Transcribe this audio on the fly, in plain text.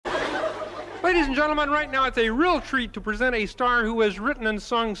Ladies and gentlemen, right now it's a real treat to present a star who has written and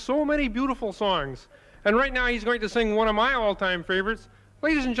sung so many beautiful songs. And right now he's going to sing one of my all-time favorites.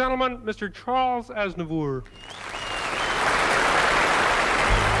 Ladies and gentlemen, Mr. Charles Aznavour.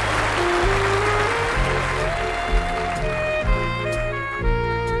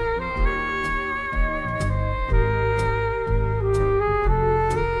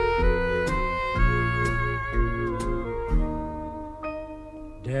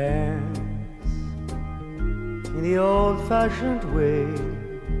 In the old-fashioned way,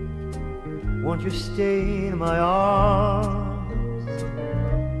 won't you stay in my arms?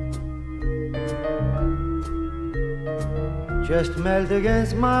 Just melt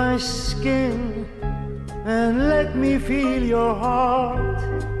against my skin and let me feel your heart.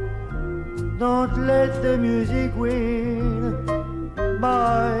 Don't let the music win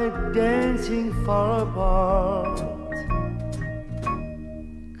by dancing far apart.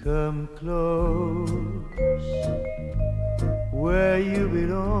 Come close where you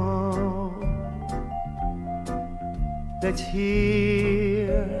belong. Let's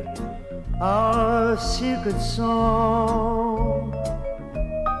hear our secret song.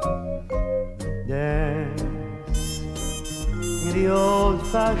 Dance in the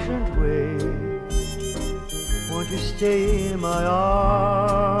old-fashioned way. Won't you stay in my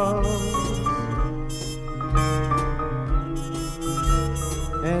arms?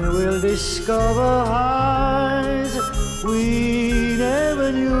 And we'll discover highs we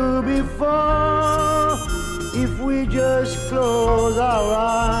never knew before if we just close our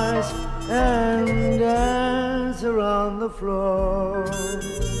eyes and dance around the floor.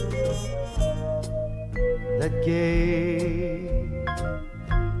 That gay,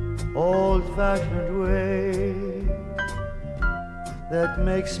 old-fashioned way that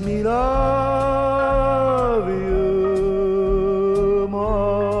makes me love you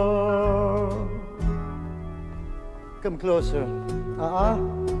more. Come closer.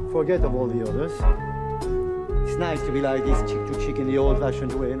 Forget of all the others. It's nice to be like this, cheek to cheek in the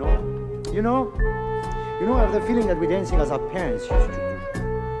old-fashioned way, no? You know, I have the feeling that we're dancing as our parents used to do.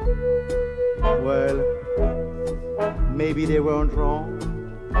 Well, maybe they weren't wrong.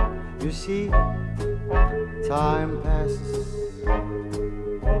 You see, time passes,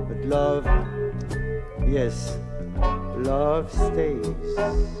 but love, yes, love stays.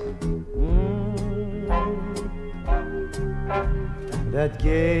 That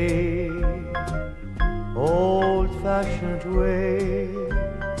gay, old-fashioned way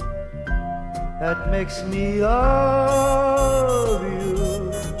that makes me love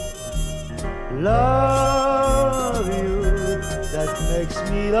you, that makes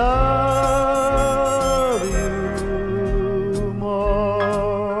me love you more.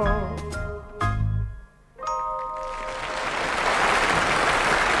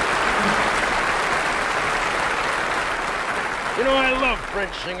 You know, I love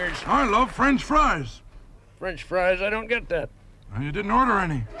French singers. I love French fries. French fries, I don't get that. You didn't order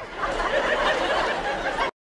any.